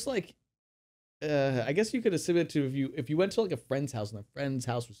 It's just like, I guess you could have it to if you went to like a friend's house and the friend's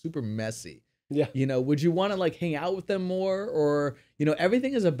house was super messy. Yeah. Would you want to like hang out with them more? Or,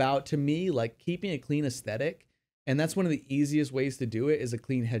 everything is about, to me, like keeping a clean aesthetic. And that's one of the easiest ways to do it is a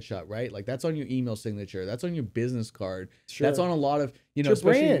clean headshot, right? Like that's on your email signature. That's on your business card. Sure. That's on a lot of, it's your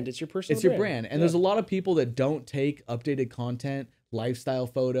brand. It's your personal It's your brand. And there's a lot of people that don't take updated content, lifestyle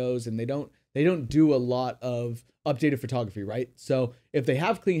photos, and they don't do a lot of updated photography, right? So if they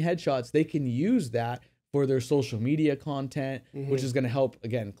have clean headshots, they can use that for their social media content, which is going to help,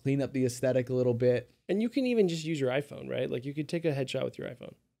 again, clean up the aesthetic a little bit. And you can even just use your iPhone, right? Like you could take a headshot with your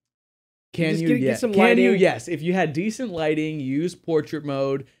iPhone. Can you? Yes. Can you? Yes. If you had decent lighting, use portrait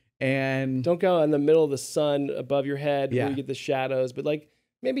mode and don't go in the middle of the sun above your head where you get the shadows, but like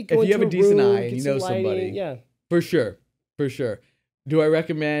maybe go if you have a decent eye and you know lighting, somebody. Yeah. For sure. Do I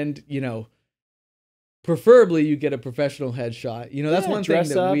recommend, preferably you get a professional headshot. That's one thing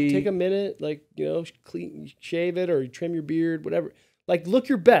that we take a minute, like, clean, shave it or trim your beard, whatever. Like look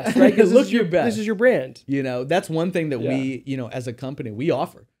your best, right? Look your best. This is your brand. That's one thing that we, as a company, we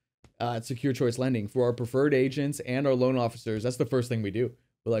offer at Secure Choice Lending for our preferred agents and our loan officers. That's the first thing we do.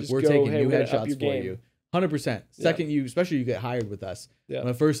 We're taking new headshots for you. 100%. Second, especially you get hired with us. Yeah. One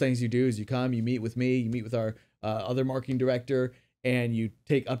of the first things you do is you come, you meet with me, you meet with our other marketing director, and you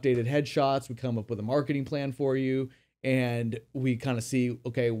take updated headshots. We come up with a marketing plan for you, and we kind of see,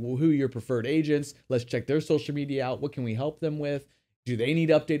 okay, well, who are your preferred agents? Let's check their social media out. What can we help them with? Do they need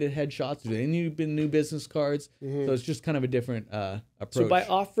updated headshots? Do they need new business cards? So it's just kind of a different approach. So by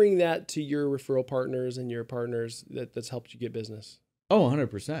offering that to your referral partners and your partners, that's helped you get business. Oh,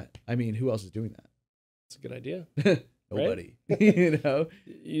 100%. I mean, who else is doing that? That's a good idea. Nobody.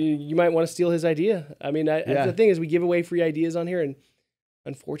 You might want to steal his idea. I mean, the thing is, we give away free ideas on here, and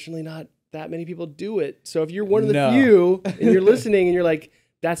unfortunately, not that many people do it. So if you're one of the few and you're listening and you're like,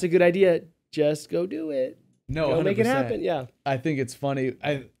 "That's a good idea," just go do it. No, go make it happen. Yeah. I think it's funny.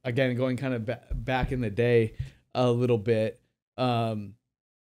 Again, going kind of back in the day a little bit.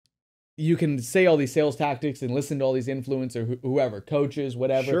 You can say all these sales tactics and listen to all these influencers, whoever, coaches,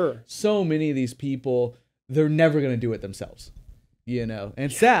 whatever. Sure. So many of these people, they're never going to do it themselves. And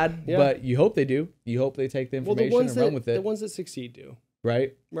it's sad, but you hope they do. You hope they take the information and run with it. The ones that succeed do.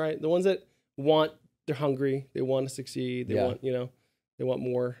 Right. The ones that they're hungry. They want to succeed. They want, they want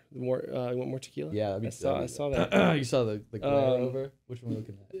more. They want more tequila. Yeah, I saw that. You saw the over. Which one are we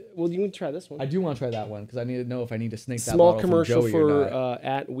looking at? Well, you want to try this one? I do want to try that one because I need to know if I need to snake that small bottle commercial from Joey for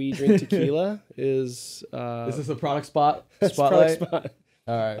at We Drink Tequila is. Is this a product spotlight? Product spot.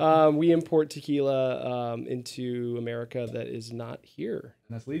 All right. We import tequila into America that is not here.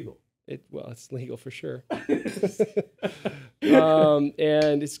 And that's legal. It's legal for sure. And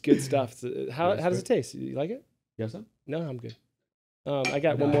it's good stuff. How does it taste? You like it? You have some? No, I'm good. I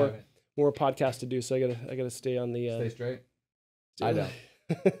got one more podcast to do, so I gotta stay on the. Stay straight. I don't.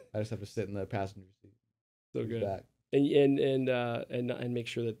 I just have to sit in the passenger seat. So good. Back. and make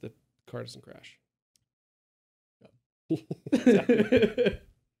sure that the car doesn't crash. Exactly.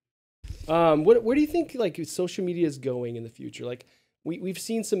 Where do you think like social media is going in the future? Like we've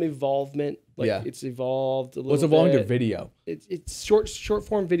seen some evolvement. Like it's evolved a little. What's evolving to video? It's short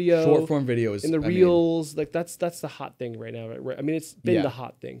form video. Short form video is in the reels. Like that's the hot thing right now. Right? I mean, it's been the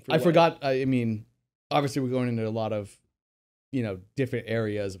hot thing. I forgot. I mean, obviously we're going into a lot of different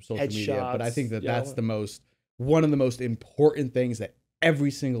areas of social media, but I think that's one of the most important things that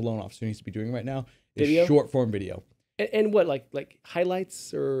every single loan officer needs to be doing right now is short form video. And what like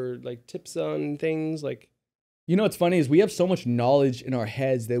highlights or like tips on things like. What's funny is we have so much knowledge in our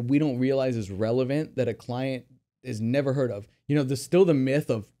heads that we don't realize is relevant that a client has never heard of. There's still the myth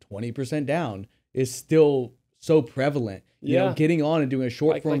of 20% down is still so prevalent. Getting on and doing a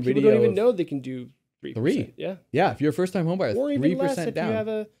short form video. People don't even know they can do 3%. Yeah. Yeah. If you're a first time homebuyer, or 3% even less down. If you have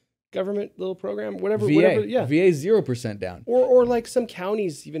a government little program, whatever. VA, yeah. VA 0% down. Or like some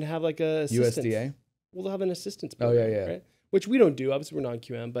counties even have like a assistance. USDA. Well, they'll have an assistance program, right? Which we don't do. Obviously, we're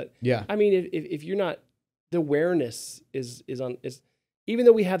non-QM, but I mean, if you're not, the awareness is even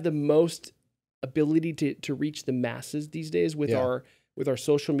though we have the most ability to reach the masses these days with our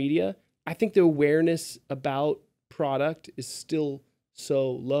social media, I think the awareness about product is still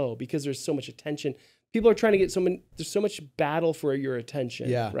so low because there's so much attention. People are trying to get there's so much battle for your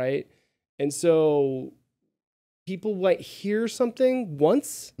attention, right? And so people might hear something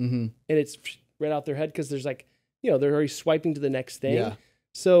once and it's right out their head because there's like, they're already swiping to the next thing. Yeah.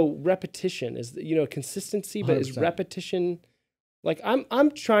 So repetition is, consistency, but 100%. Is repetition, like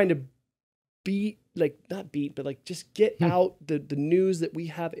I'm trying to just get out the news that we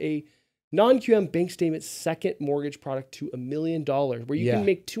have a non-QM bank statement second mortgage product to $1 million where you can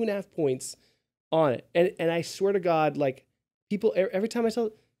make 2.5 points on it. And I swear to God, like people, every time I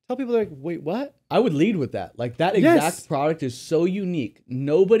tell people, they're like, wait, what? I would lead with that. Like that exact product is so unique.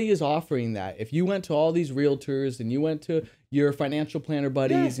 Nobody is offering that. If you went to all these realtors and you went to your financial planner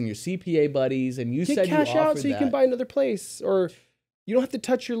buddies and your CPA buddies and you said you offered cash out so you can buy another place, or you don't have to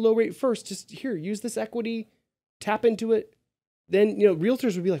touch your low rate first. Just here, use this equity, tap into it. Then,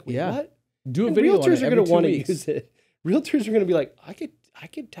 realtors would be like, wait, what? Do a video on it. Realtors are going to want to use it. Realtors are going to be like, I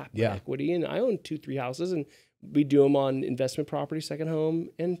could tap my equity, and I own 2-3 houses, and we do them on investment property, second home,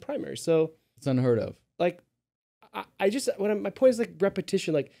 and primary. So it's unheard of. Like, my point is like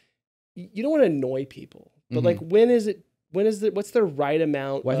repetition. Like, you don't want to annoy people, but like, what's the right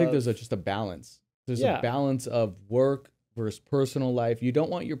amount? Well, I think there's just a balance. There's a balance of work versus personal life. You don't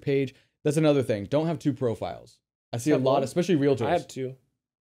want your page. That's another thing. Don't have 2 profiles. I see a lot, especially realtors. I have 2.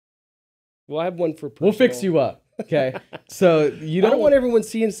 Well, I have one for personal. We'll fix you up. Okay. So I don't want everyone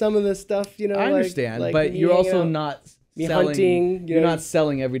seeing some of this stuff, I understand, but you're also not selling. Hunting, you're not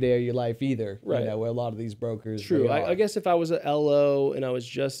selling every day of your life either. Right. Where a lot of these brokers. True. I guess if I was a LO and I was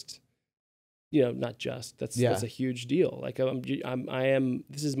just, not just, that's a huge deal. Like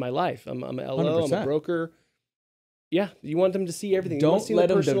this is my life. I'm an LO, 100%. I'm a broker. Yeah. You want them to see everything. Don't let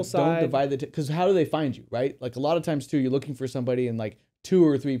them don't divide because how do they find you, right? Like a lot of times too, you're looking for somebody and like 2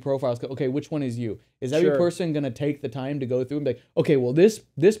 or 3 profiles. Okay, which one is you? Is every person going to take the time to go through and be like, okay, well, this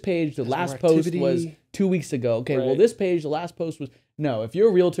page, the last post was 2 weeks ago. Okay, well, this page, the last post was... No, if you're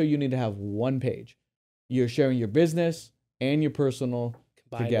a realtor, you need to have one page. You're sharing your business and your personal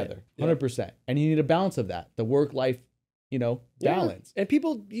together, 100%. And you need a balance of that, the work-life, balance. And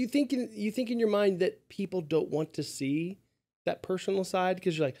people, you think in your mind that people don't want to see that personal side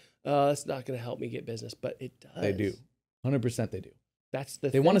because you're like, oh, that's not going to help me get business, but it does. They do. 100% they do. That's the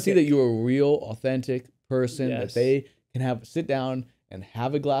They want to see that you're a real, authentic person that they can sit down and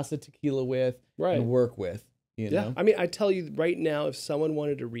have a glass of tequila with and work with. You know? I mean, I tell you right now, if someone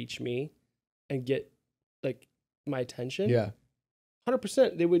wanted to reach me and get like my attention,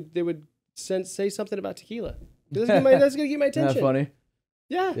 100%, they would say something about tequila. That's gonna get my attention. Isn't that funny?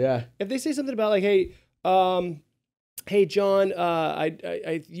 Yeah. Yeah. If they say something about like, hey, John,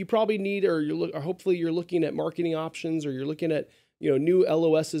 you probably need, or hopefully you're looking at marketing options, or you're looking at, new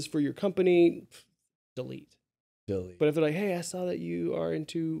LOSs for your company, delete. But if they're like, hey, I saw that you are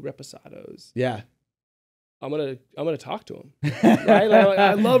into reposados. Yeah. I'm gonna talk to them. Right? Like,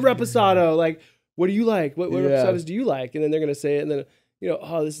 I love reposado. Like, what do you like? What reposados do you like? And then they're gonna say it, and then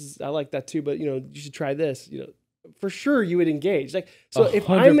I like that too, but you should try this. For sure you would engage. Like, so 100%. If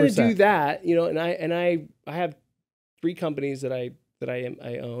I'm gonna do that, and I have 3 companies that I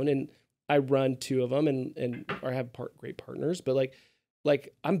own, and I run 2 of them, and I have great partners, but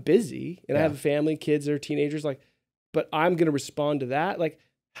like I'm busy, and I have a family, kids that are teenagers, but I'm gonna respond to that. Like,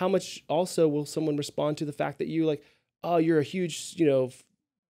 how much also will someone respond to the fact that you you're a huge,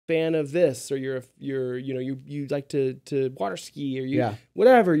 fan of this, or you're you like to water ski, or you Yeah.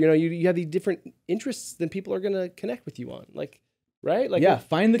 whatever, you have these different interests, then people are gonna connect with you on, like, right? Like, Yeah,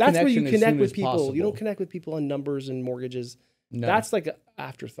 find the that's where connection you as connect soon with as people. possible. You don't connect with people on numbers and mortgages. No. That's like an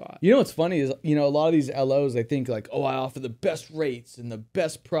afterthought. You know what's funny is, a lot of these LOs, they think like, oh, I offer the best rates and the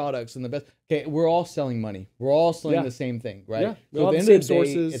best products and the best. Okay, we're all selling money. We're all selling the same thing, right? Yeah, we So all at the have end the of the same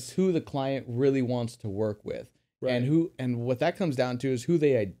day, sources. it's who the client really wants to work with. Right. And what that comes down to is who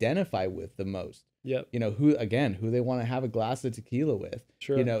they identify with the most. Yep. Who they want to have a glass of tequila with.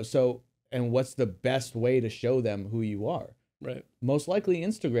 Sure. So, and what's the best way to show them who you are? Right. Most likely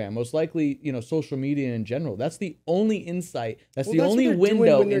Instagram, most likely, social media in general. That's the only insight. That's Well, the that's what only they're doing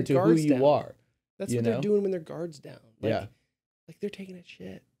window when their into who guard's you down. are. That's what they're doing when their guard's down. Like they're taking a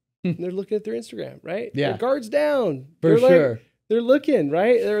shit. And they're looking at their Instagram, right? Yeah. Their guard's down. For They're sure. Like, they're looking,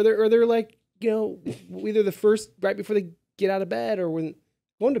 right? Or they're like, either the first right before they get out of bed or when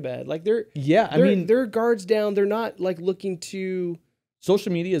going to bed. Like their guard's down. They're not like looking to.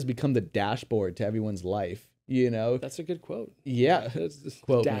 Social media has become the dashboard to everyone's life. That's a good quote. Yeah. That's the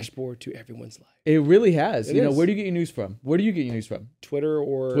Quote dashboard to everyone's life. It really has. It is. Where do you get your news from? Where do you get your news from? Twitter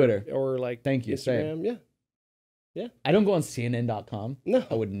or like Thank you. Instagram. Same. Yeah. I don't go on CNN.com. No.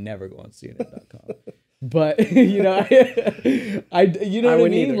 I would never go on CNN.com. But I you know what I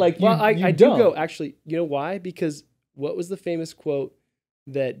mean? Either. Like, I do go, actually. You know why? Because what was the famous quote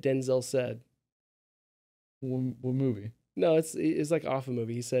that Denzel said? What movie? No, it's like off a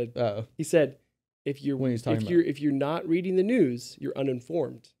movie. He said, if When if you're not reading the news, you're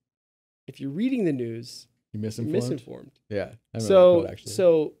uninformed. If you're reading the news, you're you're misinformed. Yeah. I remember that quote, actually.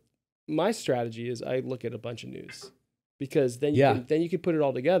 So my strategy is I look at a bunch of news, because then you can put it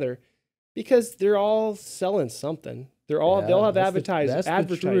all together, because they're all selling something. They'll have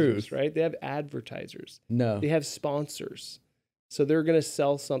advertisers, right? They have advertisers. No. They have sponsors. So they're going to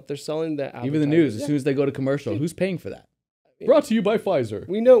sell something. They're selling the advertisers. Even the news, as soon as they go to commercial, who's paying for that? Brought to you by Pfizer.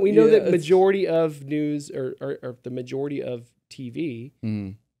 We know that majority of news or the majority of TV,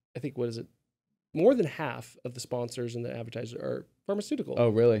 I think, what is it? More than half of the sponsors and the advertisers are pharmaceutical. Oh,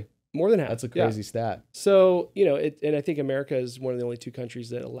 really? More than half. That's a crazy stat. So, and I think America is one of the only two countries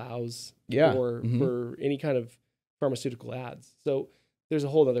that allows for any kind of pharmaceutical ads. So there's a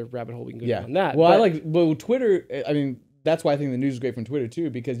whole other rabbit hole we can go down on that. Well, Twitter, I mean, that's why I think the news is great from Twitter too,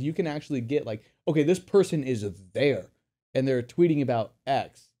 because you can actually get like, okay, this person is there and they're tweeting about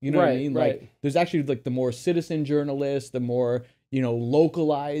X. You know what I mean? Right. Like, there's actually like the more citizen journalists, the more,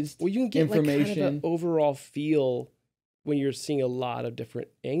 localized well, you can get information. Like kind of an overall feel when you're seeing a lot of different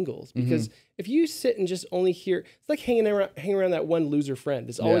angles. Because if you sit and just only hear, it's like hanging around that one loser friend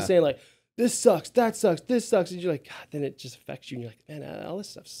that's always saying like, this sucks, that sucks, this sucks. And you're like, God, then it just affects you. And you're like, man, all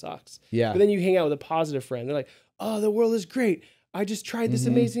this stuff sucks. Yeah. But then you hang out with a positive friend. They're like, oh, the world is great. I just tried this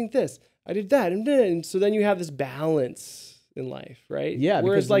amazing this. I did that. And so then you have this balance in life, right? Yeah.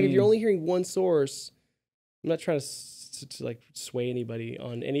 Whereas like if you're only hearing one source, I'm not trying to like sway anybody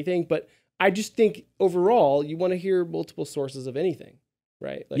on anything, but I just think overall you want to hear multiple sources of anything,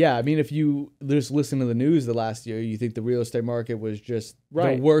 right? Like, yeah, I mean, if you just listen to the news the last year, you think the real estate market was just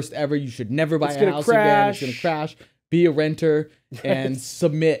the worst ever. You should never buy a house again. It's going to crash. Be a renter and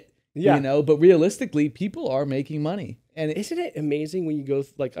submit. Yeah. But realistically, people are making money. And isn't it amazing when you go,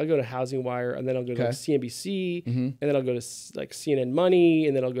 like, I'll go to Housing Wire, and then I'll go to like CNBC, and then I'll go to like CNN Money,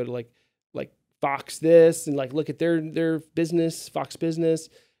 and then I'll go to like Fox this, and like look at their business, Fox Business,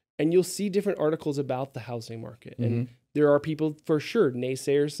 and you'll see different articles about the housing market. And there are people for sure,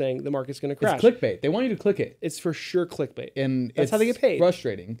 naysayers, saying the market's going to crash. It's clickbait. They want you to click it. It's for sure clickbait. And that's how they get paid.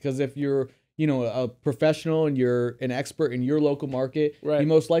 Frustrating, because if you're a professional and you're an expert in your local market, you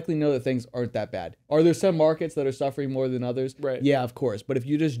most likely know that things aren't that bad. Are there some markets that are suffering more than others? Right. Yeah, of course. But if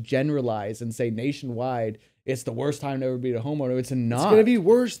you just generalize and say nationwide, it's the worst time to ever be a homeowner, it's not. It's going to be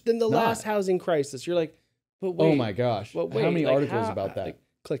worse than the last housing crisis. You're like, but wait. Oh my gosh. But wait, how many articles about that?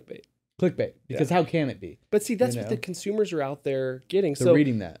 Clickbait. Clickbait. Because how can it be? But see, that's what the consumers are out there getting. They're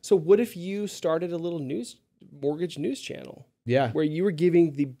reading that. So what if you started a little mortgage news channel? Yeah. Where you were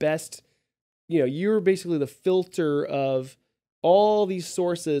giving the best, you were basically the filter of all these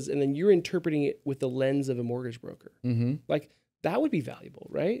sources, and then you're interpreting it with the lens of a mortgage broker. Like, that would be valuable,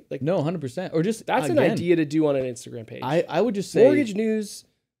 right? Like, no, 100%. Or just that's an idea to do on an Instagram page. I would just say mortgage news,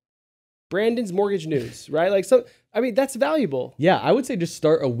 Brandon's mortgage news, right? Like, so I mean, that's valuable. Yeah, I would say just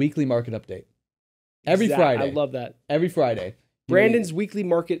start a weekly market update every Friday. I love that. Every Friday, Brandon's weekly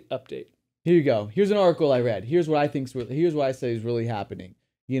market update. Here you go. Here's an article I read. Here's what I think. Here's what I say is really happening.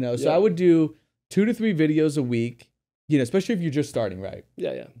 So I would do 2 to 3 videos a week. Especially if you're just starting, right?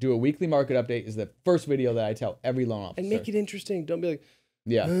 Yeah. Do a weekly market update is the first video that I tell every loan officer. And make it interesting. Don't be like,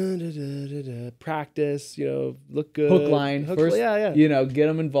 Yeah. Practice, look good. Hook line first. Yeah. Get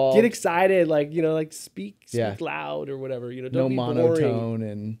them involved. Get excited, like speak Yeah. loud or whatever. Don't No be monotone boring.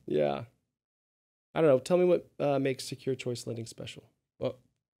 and Yeah. I don't know. Tell me what makes Secure Choice Lending special. well,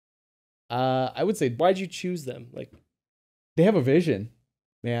 I would say Why'd you choose them? Like, they have a vision,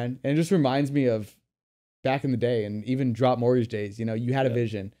 man, and it just reminds me of back in the day and even drop mortgage days. You had a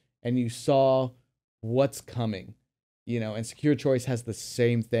vision and you saw what's coming. And Secure Choice has the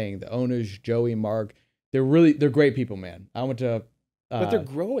same thing. The owners, Joey, Mark, they're great people, man. I went to, but they're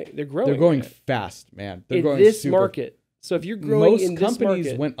growing. They're growing fast, man. They're in growing this super. market. So if you're growing most in this companies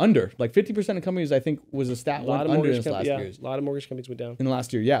market, went under. Like 50% of companies, I think, was a stat went under in this last year. A lot of mortgage companies went down in the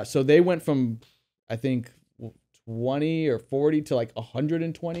last year. Yeah, so they went from, I think, 20 or 40 to like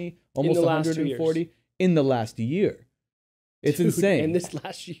 120, almost 140 in the last year. It's insane. And this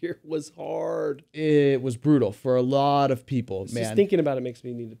last year was hard. It was brutal for a lot of people, man. Just thinking about it makes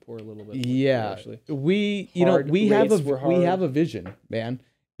me need to pour a little bit. Yeah, actually. we have a vision, man,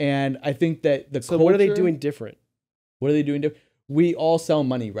 and I think that the so culture, what are they doing different? What are they doing different? We all sell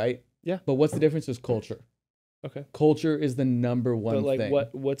money, right? Yeah. But what's the difference is culture. Okay. Culture is the number one thing.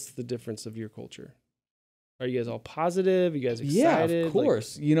 What's the difference of your culture? Are you guys all positive? Are you guys excited? Yeah, of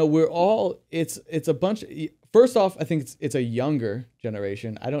course. We're all, it's a bunch. First off, I think it's a younger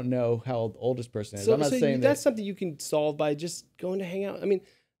generation. I don't know how old the oldest person is. I'm not saying that's something you can solve by just going to hang out. I mean,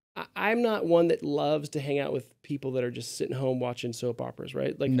 I'm not one that loves to hang out with people that are just sitting home watching soap operas,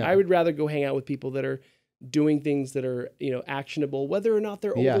 right? Like, no. I would rather go hang out with people that are doing things that are, actionable, whether or not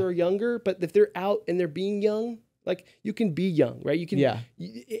they're older or younger. But if they're out and they're being young, like, you can be young, right? You can. Yeah.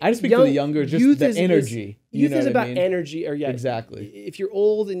 I just speak to the younger, just the energy. Youth is about energy, or exactly. If you're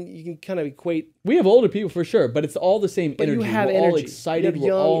old and you can kind of equate. We have older people for sure, but it's all the same energy. You have we're energy. All excited.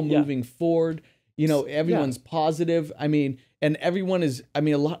 We're all moving forward. Everyone's positive. I mean, and everyone's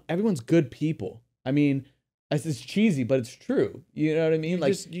good people. I mean, it's cheesy, but it's true. You know what I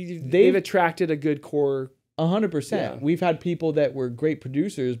mean? They've attracted a good core. 100%. We've had people that were great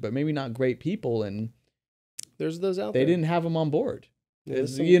producers, but maybe not great people, and there's those out there. They didn't have them on board.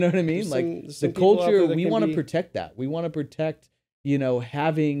 You know what I mean? Like, the culture, we want to protect that. We want to protect,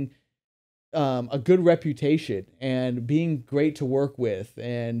 having a good reputation and being great to work with.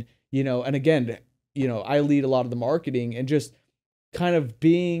 And, and again, I lead a lot of the marketing, and just kind of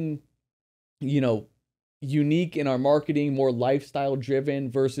being, unique in our marketing, more lifestyle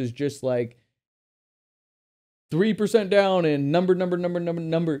driven versus just like 3% down and number.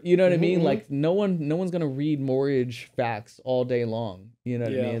 You know what I mean? Like, no one's gonna read mortgage facts all day long. You know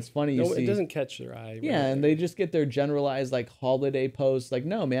what I mean? It's funny. It doesn't catch their eye. Yeah, and they just get their generalized like holiday posts. Like,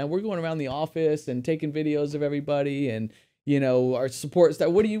 no, man, we're going around the office and taking videos of everybody, and our support staff.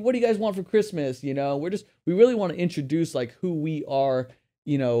 What do you guys want for Christmas? We really want to introduce like who we are,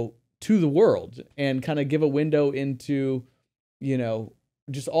 to the world, and kind of give a window into,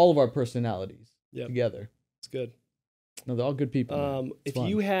 just all of our personalities together. It's good. No, they're all good people. If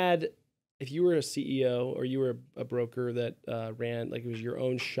you were a CEO or you were a broker that ran, like, it was your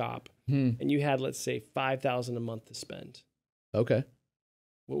own shop, and you had, let's say, $5,000 a month to spend. Okay.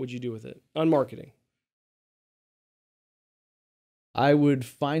 What would you do with it on marketing? I would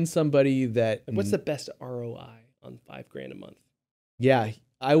find somebody that. What's the best ROI on $5,000 a month? Yeah,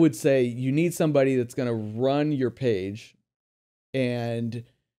 I would say you need somebody that's going to run your page, and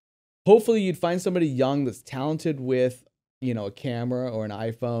hopefully you'd find somebody young that's talented with, a camera or an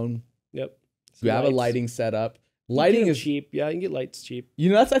iPhone. Yep. You have a lighting setup. Lighting is cheap. Yeah, you can get lights cheap.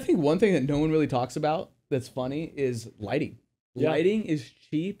 That's, I think, one thing that no one really talks about that's funny is lighting. Yeah. Lighting is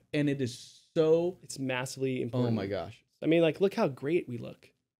cheap, and it's massively important. Oh my gosh. I mean, like, look how great we look.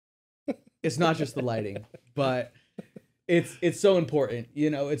 It's not just the lighting, but it's so important.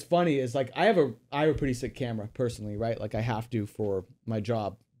 It's funny. It's like, I have a pretty sick camera personally, right? Like, I have to for my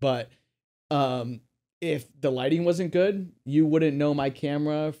job. But if the lighting wasn't good, you wouldn't know my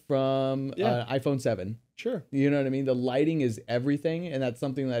camera from iPhone 7. Sure. You know what I mean? The lighting is everything, and that's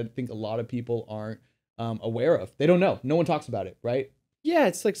something that I think a lot of people aren't aware of. They don't know. No one talks about it, right? Yeah,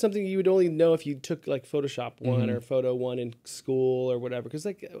 it's like something you would only know if you took like Photoshop 1 or Photo 1 in school or whatever. Because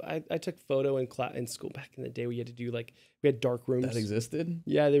like I took photo in school back in the day. We had to do we had dark rooms. That existed?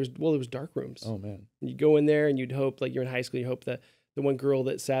 Yeah, there was dark rooms. Oh man. And you go in there and you'd hope, like, you're in high school, you hope that the one girl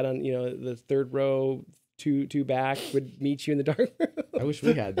that sat on, the third row, two back would meet you in the dark room. I wish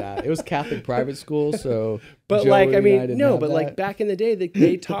we had that. It was Catholic private school, so. But like back in the day,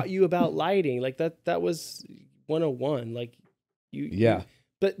 they taught you about lighting. Like that was 101. Like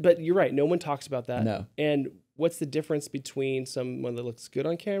but you're right. No one talks about that. No. And what's the difference between someone that looks good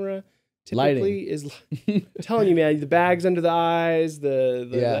on camera typically is telling you, man, the bags under the eyes,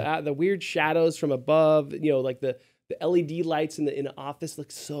 the weird shadows from above, you know, like the LED lights in the office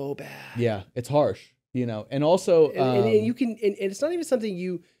look so bad. Yeah, it's harsh, you know. And also and you can and it's not even something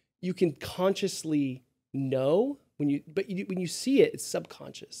you can consciously know when you see it, it's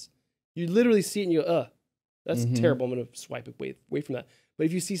subconscious. You literally see it and you go, that's terrible. I'm gonna swipe away from that. But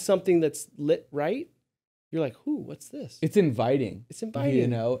if you see something that's lit right, you're like, "Ooh, what's this?" It's inviting. It's inviting, you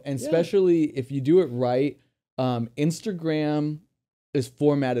know, and especially if you do it right. Instagram is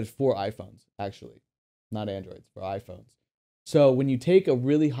formatted for iPhones, actually, not Androids, for iPhones. So when you take a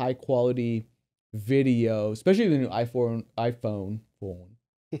really high quality video, especially the new iPhone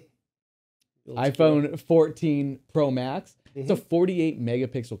 14 Pro Max, it's a 48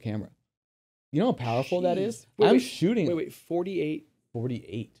 megapixel camera. You know how powerful that is? I'm shooting. Wait, 48?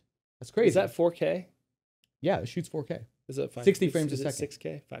 48. That's crazy. Is that 4K? Yeah, it shoots 4K. Is it 60 frames a second?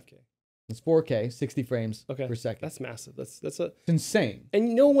 6K? 5K? It's 4K, 60 frames per second. That's massive. That's it's insane.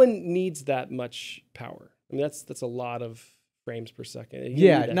 And no one needs that much power. I mean, that's a lot of frames per second.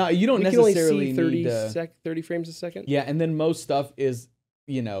 No, you don't necessarily need 30 frames a second. Yeah, and then most stuff is,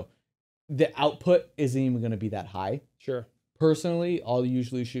 you know, the output isn't even going to be that high. Sure. Personally, I'll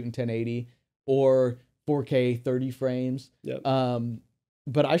usually shoot in 1080 or 4K 30 frames. Yep.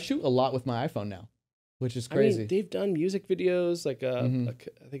 But I shoot a lot with my iPhone now, which is crazy. I mean, they've done music videos like I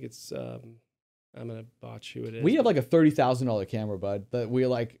think it's I'm gonna botch who it is. We have like a $30,000 camera, bud, that we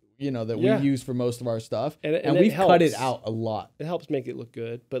like, you know, that we use for most of our stuff, and we've cut it out a lot. It helps make it look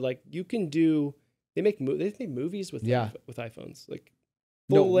good, but like you can do, they make movies with iPhones, like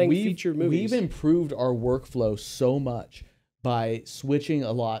full-length feature movies. We've improved our workflow so much by switching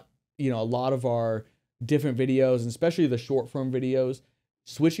a lot of our different videos, and especially the short form videos,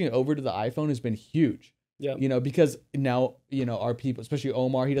 switching it over to the iPhone has been huge. Yeah. You know, because now, you know, our people, especially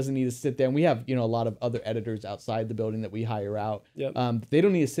Omar, he doesn't need to sit there. And we have, you know, a lot of other editors outside the building that we hire out. Yep. They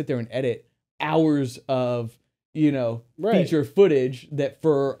don't need to sit there and edit hours of, you know, feature footage that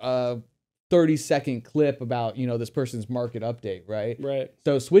for a 30-second clip about, you know, this person's market update, right? Right.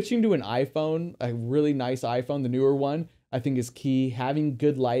 So switching to an iPhone, a really nice iPhone, the newer one, I think is key. Having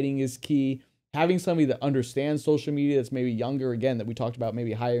good lighting is key. Having somebody that understands social media that's maybe younger, again, that we talked about,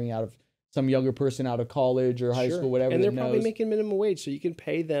 maybe hiring out of some younger person out of college or high school, whatever. And they're probably making minimum wage, so you can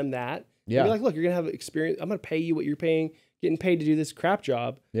pay them that. Yeah. Be like, look, you're gonna have experience. I'm gonna pay you what you're getting paid to do this crap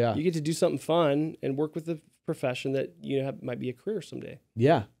job. Yeah. You get to do something fun and work with a profession that you know might be a career someday.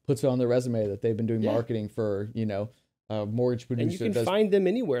 Yeah. Puts it on their resume that they've been doing marketing for, you know, a mortgage producer. And you can find them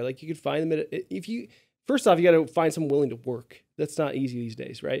anywhere. Like you could find them first off, you got to find someone willing to work. That's not easy these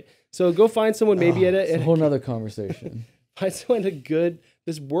days, right? So go find someone maybe at a whole nother conversation. Find someone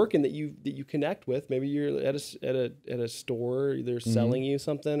that's working that you connect with. Maybe you're at a store, they're selling you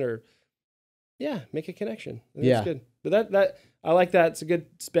something, or make a connection. That's good. But that I like that. It's a good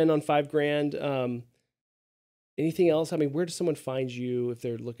spend on $5,000. Anything else? I mean, where does someone find you if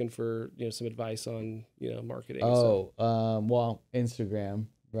they're looking for, you know, some advice on, you know, marketing? Well, Instagram,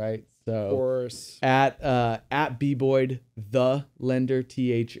 right? So of course, at bboyd the lender,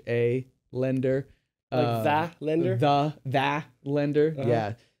 THA lender. Like that lender? The lender.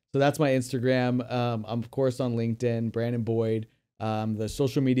 Yeah. So that's my Instagram. I'm of course on LinkedIn, Brandon Boyd, the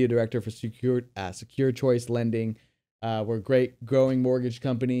social media director for Secure Choice Lending. We're a great growing mortgage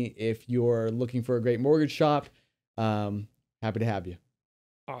company. If you're looking for a great mortgage shop, happy to have you.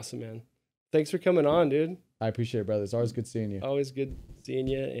 Awesome, man. Thanks for coming on, dude. I appreciate it, brother. It's always good seeing you. Always good seeing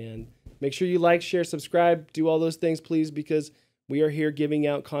you. And make sure you like, share, subscribe, do all those things, please, because we are here giving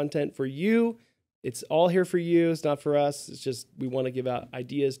out content for you. It's all here for you. It's not for us. It's just we want to give out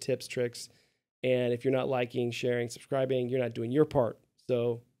ideas, tips, tricks. And if you're not liking, sharing, subscribing, you're not doing your part.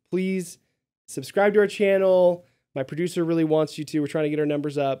 So please subscribe to our channel. My producer really wants you to. We're trying to get our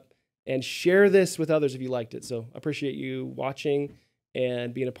numbers up. And share this with others if you liked it. So I appreciate you watching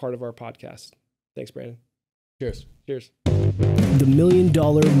and being a part of our podcast. Thanks, Brandon. Cheers. Cheers. The $1 Million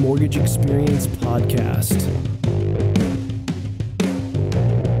Mortgage Experience Podcast.